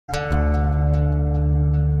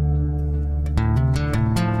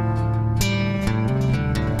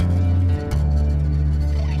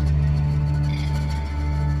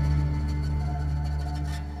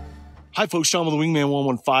Hi folks, Sean with the Wingman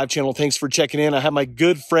 115 channel. Thanks for checking in. I have my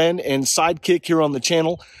good friend and sidekick here on the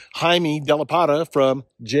channel, Jaime Delapata from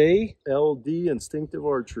JLD Instinctive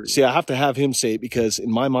Archery. See, I have to have him say it because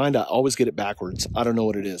in my mind, I always get it backwards. I don't know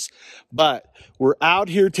what it is. But we're out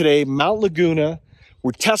here today, Mount Laguna.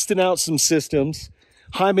 We're testing out some systems.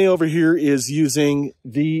 Jaime over here is using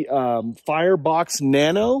the FireBox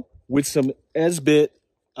Nano with some S-bit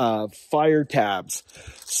fire tabs.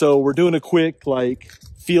 So we're doing a quick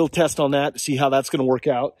field test on that to see how that's going to work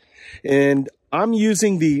out. And I'm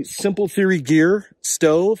using the Simple Theory Gear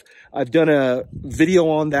stove. I've done a video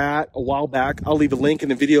on that a while back. I'll leave a link in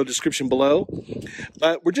the video description below.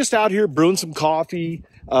 But we're just out here brewing some coffee,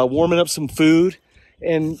 warming up some food.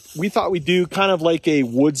 And we thought we'd do kind of like a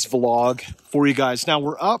woods vlog for you guys. Now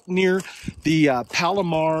we're up near the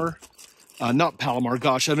Palomar, not Palomar,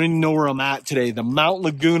 gosh, I don't even know where I'm at today. The Mount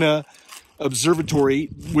Laguna Observatory,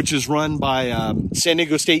 which is run by San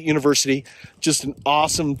Diego State University. Just an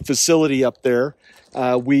awesome facility up there.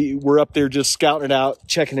 We're up there just scouting it out,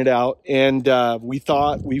 checking it out. And we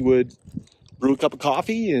thought we would brew a cup of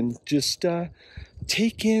coffee and just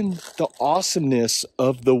take in the awesomeness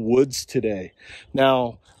of the woods today.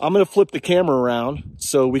 Now, I'm going to flip the camera around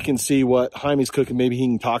so we can see what Jaime's cooking. Maybe he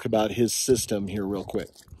can talk about his system here real quick.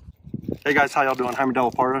 Hey guys, how y'all doing? Jaime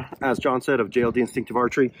Delapata, as John said, of JLD Instinctive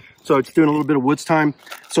Archery. So it's doing a little bit of woods time.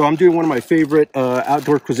 So I'm doing one of my favorite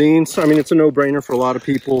outdoor cuisines. I mean, it's a no-brainer for a lot of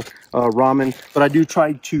people, ramen, but I do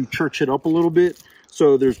try to church it up a little bit.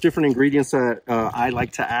 So there's different ingredients that I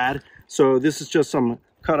like to add. So this is just some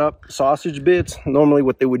cut up sausage bits, normally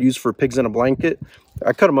what they would use for pigs in a blanket.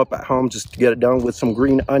 I cut them up at home just to get it done with some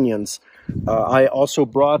green onions. I also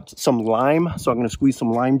brought some lime, so I'm going to squeeze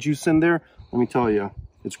some lime juice in there. Let me tell you,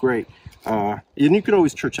 it's great. And you can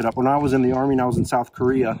always church it up. When I was in the Army and I was in South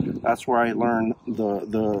Korea, that's where I learned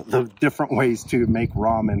the different ways to make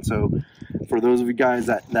ramen. So for those of you guys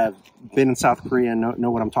that have been in South Korea and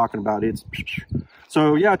know what I'm talking about,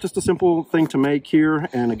 so yeah, just a simple thing to make here.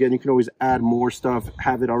 And again, you can always add more stuff,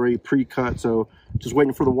 have it already pre-cut. So just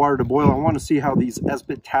waiting for the water to boil. I want to see how these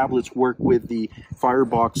S-bit tablets work with the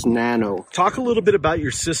FireBox Nano. Talk a little bit about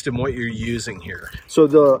your system, what you're using here. So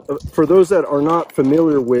for those that are not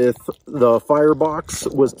familiar with, the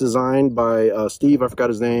FireBox was designed by Steve, I forgot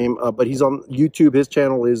his name, but he's on YouTube. His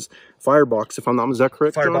channel is FireBox, if I'm not, is that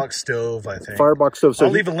correct, John? FireBox stove, I think. FireBox stove. So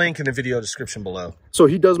I'll leave a link in the video description below. So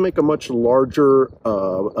he does make a much larger,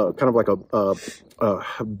 kind of like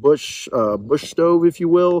a bush stove, if you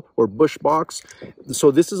will, or bush box. So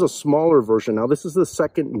this is a smaller version. Now this is the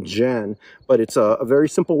 2nd gen, but it's a very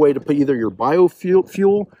simple way to put either your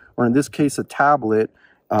biofuel or in this case a tablet.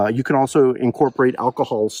 You can also incorporate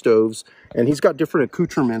alcohol stoves, and he's got different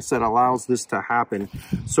accoutrements that allows this to happen.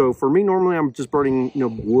 So for me, normally I'm just burning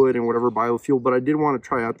wood and whatever biofuel, but I did want to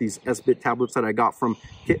try out these S-bit tablets that I got from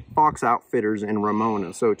Fox Outfitters in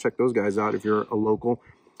Ramona. So check those guys out if you're a local.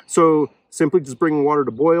 So simply just bringing water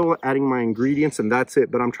to boil, adding my ingredients, and that's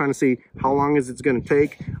it. But I'm trying to see how long is it's going to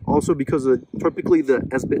take. Also, because typically the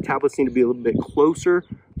S-bit tablets need to be a little bit closer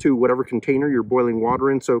to whatever container you're boiling water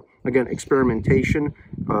in. So again, experimentation.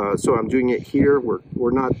 So I'm doing it here.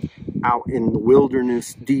 We're not out in the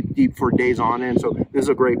wilderness deep for days on end. So this is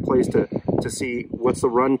a great place to see what's the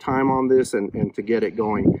run time on this and to get it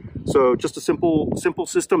going. So just a simple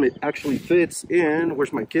system. It actually fits in.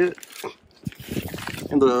 Where's my kit?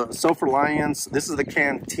 And the Self-Reliance, this is the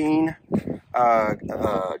Canteen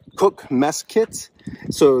Cook Mess Kit.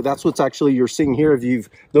 So that's what's actually you're seeing here. If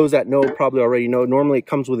those that know probably already know, normally it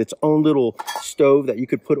comes with its own little stove that you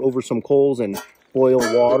could put over some coals and boil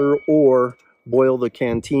water or boil the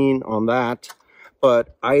canteen on that.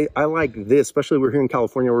 But I like this, especially we're here in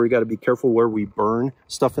California where we got to be careful where we burn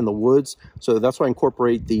stuff in the woods. So that's why I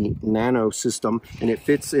incorporate the Nano system, and it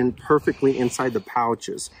fits in perfectly inside the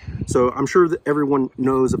pouches. So I'm sure that everyone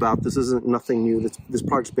knows about this. Isn't nothing new. This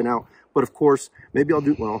product's been out. But of course, maybe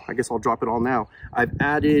I'll I guess I'll drop it all now. I've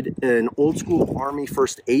added an old school Army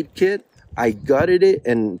first aid kit. I gutted it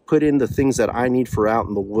and put in the things that I need for out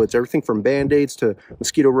in the woods. Everything from Band-Aids to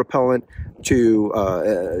mosquito repellent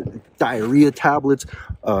to diarrhea tablets,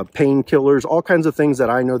 painkillers, all kinds of things that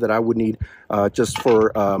I know that I would need just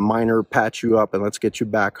for minor patch you up and let's get you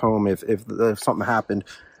back home if something happened.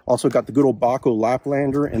 Also got the good old Baco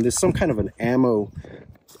Laplander, and there's some kind of an ammo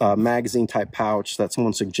magazine type pouch that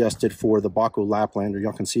someone suggested for the Baco Laplander.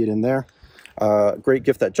 Y'all can see it in there. Great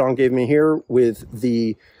gift that John gave me here with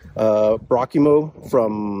the Brakimo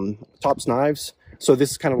from Tops Knives. So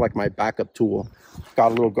this is kind of like my backup tool.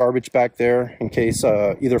 Got a little garbage back there in case,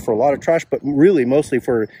 either for a lot of trash, but really mostly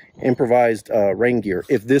for improvised rain gear,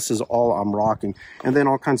 if this is all I'm rocking. And then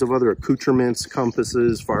all kinds of other accoutrements,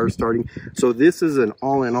 compasses, fire starting. So this is an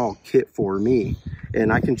all-in-all kit for me,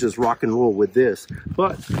 and I can just rock and roll with this.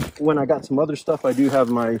 But when I got some other stuff, I do have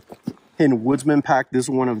my Hidden Woodsman pack. This is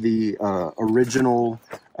one of the original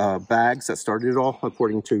bags that started it all,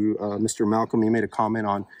 according to Mr. Malcolm. He made a comment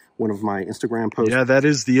on one of my Instagram posts. Yeah, that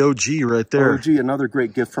is the OG right there. OG, another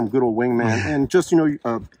great gift from good old Wingman. And just, you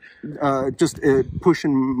know,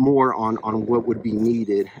 pushing more on what would be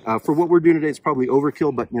needed. For what we're doing today, it's probably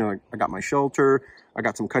overkill, but, you know, I got my shelter, I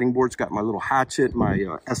got some cutting boards, got my little hatchet,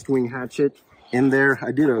 my Est-wing hatchet in there.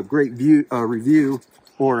 I did a great review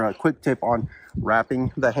or a quick tip on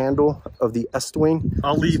wrapping the handle of the Est-wing.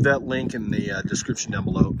 I'll leave that link in the description down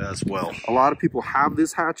below as well. A lot of people have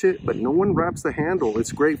this hatchet, but no one wraps the handle.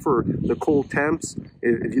 It's great for the cold temps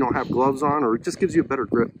if you don't have gloves on, or it just gives you a better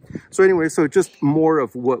grip. So anyway, so just more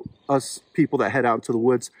of what us people that head out into the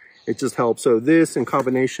woods, it just helps. So this in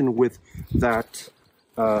combination with that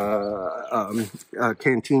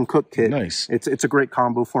canteen cook kit, nice. It's a great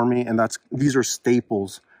combo for me, and these are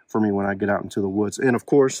staples for me when I get out into the woods. And of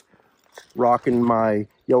course, rocking my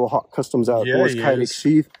Yellow Hawk Customs Outdoors Kydex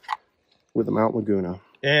sheath with the Mount Laguna.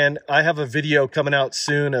 And I have a video coming out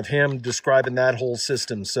soon of him describing that whole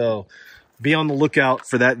system, so be on the lookout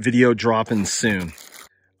for that video dropping soon.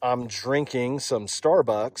 I'm drinking some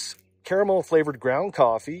Starbucks caramel flavored ground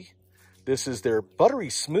coffee. This is their buttery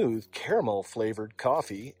smooth caramel flavored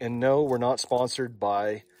coffee. And no, we're not sponsored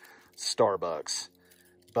by Starbucks,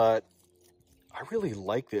 but I really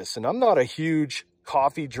like this. And I'm not a huge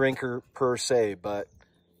coffee drinker per se, but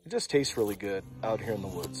it just tastes really good out here in the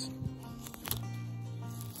woods.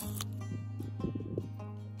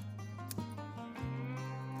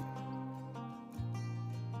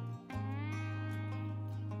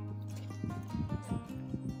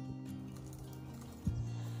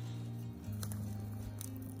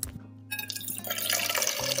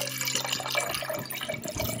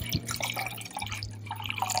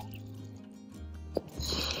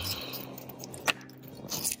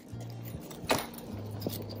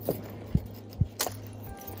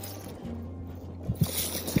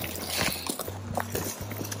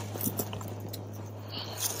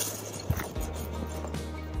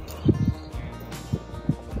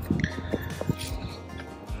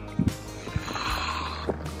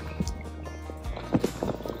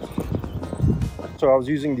 So I was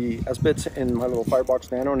using the S-bits in my little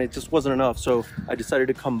FireBox Nano, and it just wasn't enough. So I decided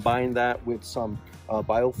to combine that with some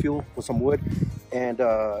biofuel, with some wood. And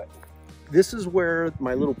this is where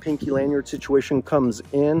my little pinky lanyard situation comes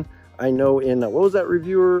in. I know in, what was that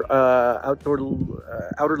reviewer?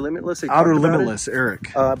 Outer Limitless? Outer Limitless,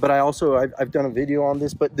 Eric. But I've done a video on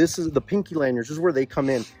this, but this is the pinky lanyards. This is where they come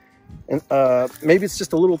in. And maybe it's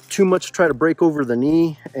just a little too much to try to break over the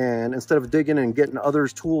knee. And instead of digging and getting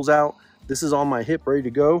others' tools out, this is on my hip ready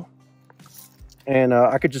to go. And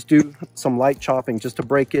I could just do some light chopping just to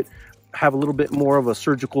break it, have a little bit more of a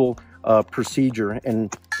surgical procedure in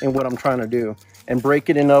what I'm trying to do, and break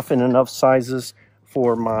it enough in enough sizes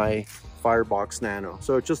for my FireBox Nano.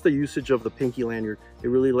 So it's just the usage of the pinky lanyard. It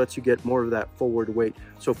really lets you get more of that forward weight.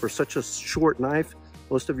 So for such a short knife,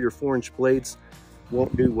 most of your 4-inch blades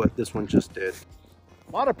won't do what this one just did.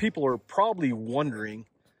 A lot of people are probably wondering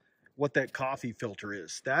what that coffee filter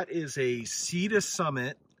is. That is a Cedar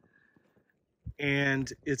Summit,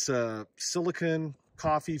 and it's a silicone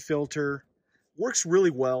coffee filter. Works really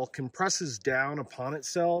well, compresses down upon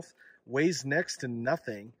itself, weighs next to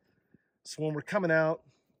nothing. So when we're coming out,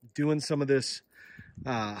 doing some of this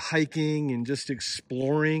hiking and just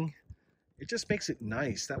exploring, it just makes it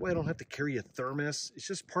nice. That way I don't have to carry a thermos. It's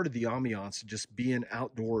just part of the ambiance of just being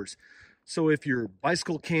outdoors. So if you're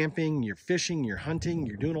bicycle camping, you're fishing, you're hunting,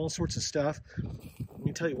 you're doing all sorts of stuff, let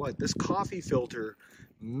me tell you what, this coffee filter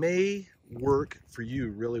may work for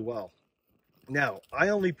you really well. Now, I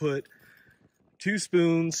only put 2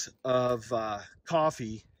 spoons of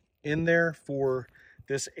coffee in there for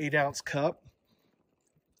this 8-ounce cup,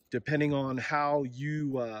 depending on how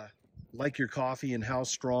you like your coffee and how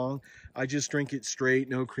strong. I just drink it straight,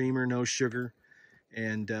 no creamer, no sugar,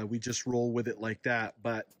 and we just roll with it like that.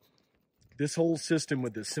 But this whole system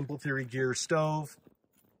with the Simple Theory Gear stove,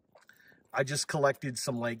 I just collected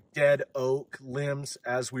some like dead oak limbs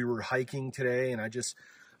as we were hiking today, and I just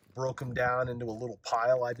broke them down into a little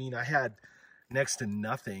pile. I mean, I had next to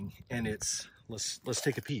nothing, and it's, let's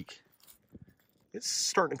take a peek. It's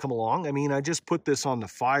starting to come along. I mean, I just put this on the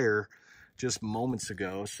fire just moments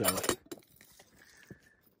ago, so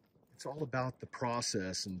it's it's all about the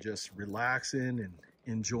process and just relaxing and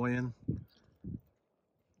enjoying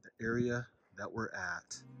the area that we're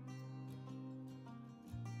at.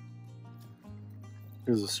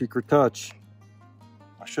 Here's a secret touch.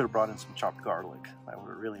 I should have brought in some chopped garlic. That would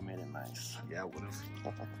have really made it nice. Yeah, would have.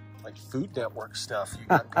 Like Food Network stuff you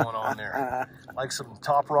got going on there. Like some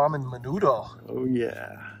top ramen menudo. Oh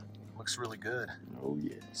yeah. Looks really good. Oh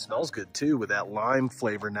yeah. Smells good too with that lime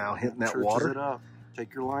flavor now hitting that water. It up.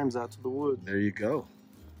 Take your limes out to the woods. There you go.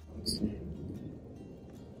 Let's see.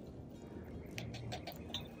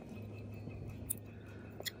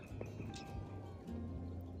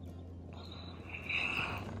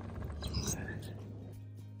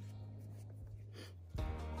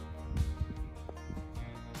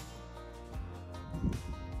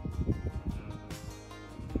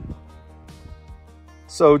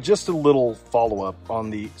 So just a little follow-up on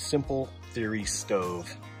the Simple Theory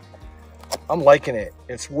stove. I'm liking it.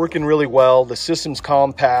 It's working really well. The system's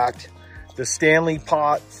compact. The Stanley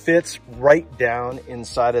pot fits right down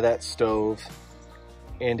inside of that stove,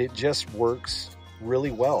 and it just works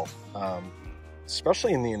really well.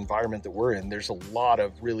 Especially in the environment that we're in, there's a lot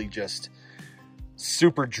of really just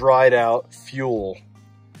super dried out fuel.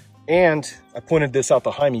 And I pointed this out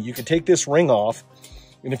to Jaime. You could take this ring off,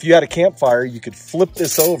 and if you had a campfire, you could flip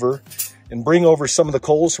this over and bring over some of the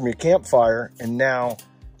coals from your campfire, and now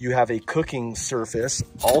you have a cooking surface.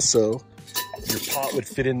 Also, your pot would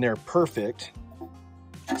fit in there perfect.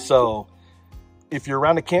 So if you're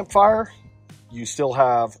around a campfire, you still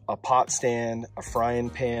have a pot stand, a frying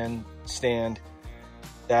pan stand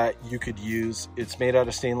that you could use. It's made out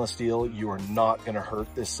of stainless steel. You are not gonna hurt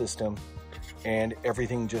this system, and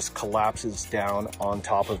everything just collapses down on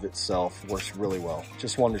top of itself. Works really well.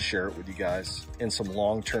 Just wanted to share it with you guys in some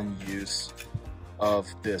long-term use of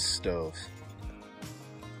this stove.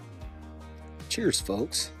 Cheers,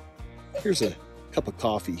 folks. Here's a cup of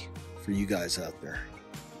coffee for you guys out there.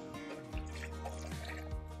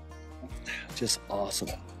 Just awesome.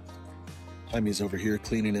 Jaime's over here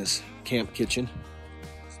cleaning his camp kitchen.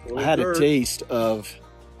 I had a taste of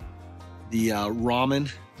the ramen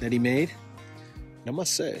that he made. I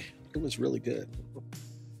must say, it was really good.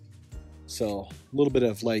 So a little bit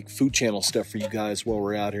of like Food Channel stuff for you guys while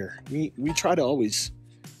we're out here. We try to always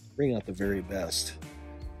bring out the very best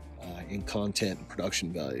in content and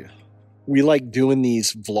production value. We like doing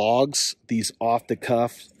these vlogs, these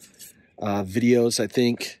off-the-cuff videos. I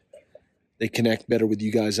think they connect better with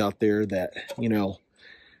you guys out there that, you know,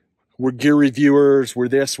 we're gear reviewers, we're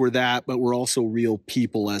this, we're that, but we're also real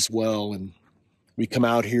people as well. And we come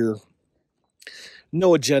out here,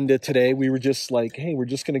 no agenda today. We were just like, hey, we're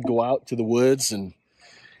just going to go out to the woods and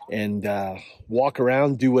walk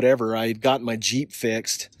around, do whatever. I had gotten my Jeep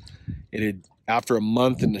fixed. It had, after a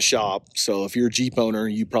month in the shop. So if you're a Jeep owner,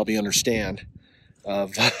 you probably understand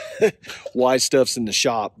of why stuff's in the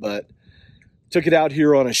shop. But took it out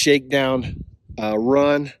here on a shakedown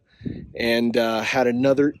run, and had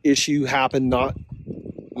another issue happen, not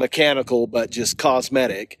mechanical, but just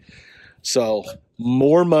cosmetic. So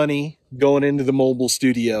more money going into the mobile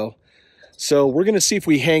studio. So we're going to see if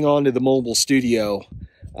we hang on to the mobile studio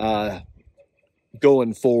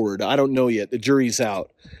going forward. I don't know yet. The jury's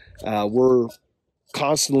out. We're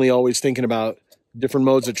constantly always thinking about different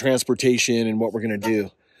modes of transportation and what we're going to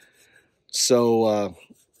do. So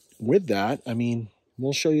with that, I mean,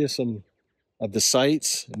 we'll show you some of the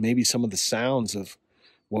sights and maybe some of the sounds of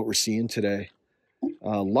what we're seeing today.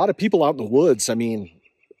 A lot of people out in the woods. I mean,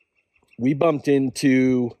 we bumped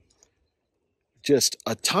into just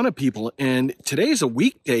a ton of people, and today's a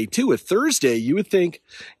weekday too, a Thursday. You would think,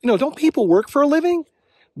 you know, don't people work for a living?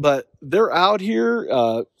 But they're out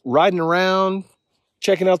here riding around,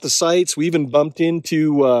 checking out the sights. We even bumped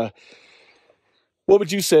into, what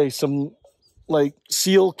would you say, some like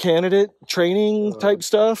SEAL candidate training type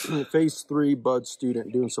stuff? Phase 3 bud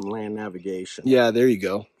student doing some land navigation. Yeah, there you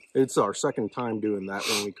go. It's our second time doing that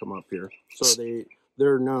when we come up here. So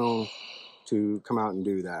they're known to come out and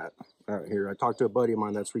do that out here. I talked to a buddy of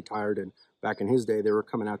mine that's retired, and back in his day, they were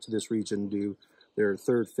coming out to this region to do their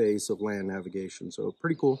third phase of land navigation. So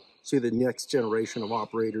pretty cool. See the next generation of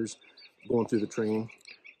operators going through the training.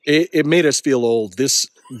 It made us feel old. This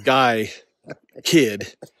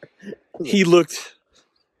kid, he looked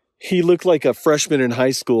like a freshman in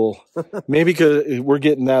high school. Maybe because we're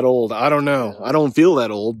getting that old. I don't know. I don't feel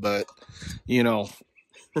that old, but you know,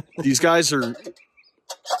 these guys are,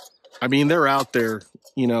 I mean, they're out there,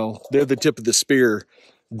 you know, they're the tip of the spear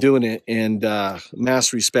doing it, and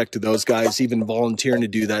mass respect to those guys, even volunteering to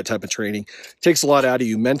do that type of training. It takes a lot out of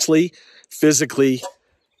you mentally, physically,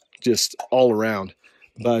 just all around.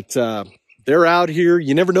 But they're out here.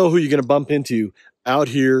 You never know who you're going to bump into out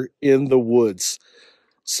here in the woods.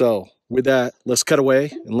 So with that, let's cut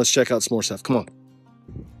away and let's check out some more stuff. Come on.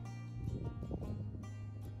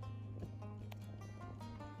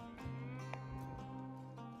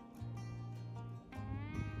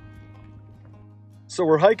 So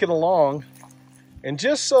we're hiking along, and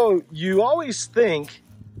just so you always think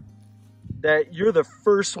that you're the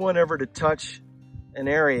first one ever to touch an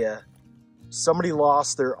area, somebody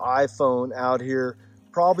lost their iPhone out here,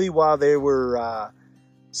 probably while they were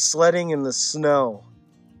sledding in the snow.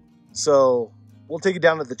 So we'll take it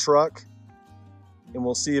down to the truck and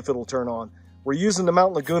we'll see if it'll turn on. We're using the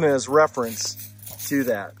Mount Laguna as reference to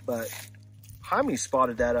that, but Jaime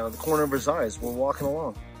spotted that out of the corner of his eyes. We're walking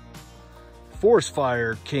along. Forest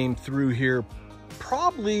fire came through here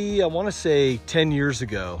probably, I want to say 10 years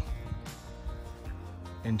ago.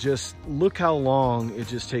 And just look how long it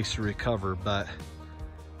just takes to recover. But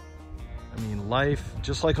I mean, life,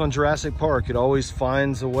 just like on Jurassic Park, it always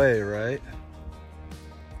finds a way, right?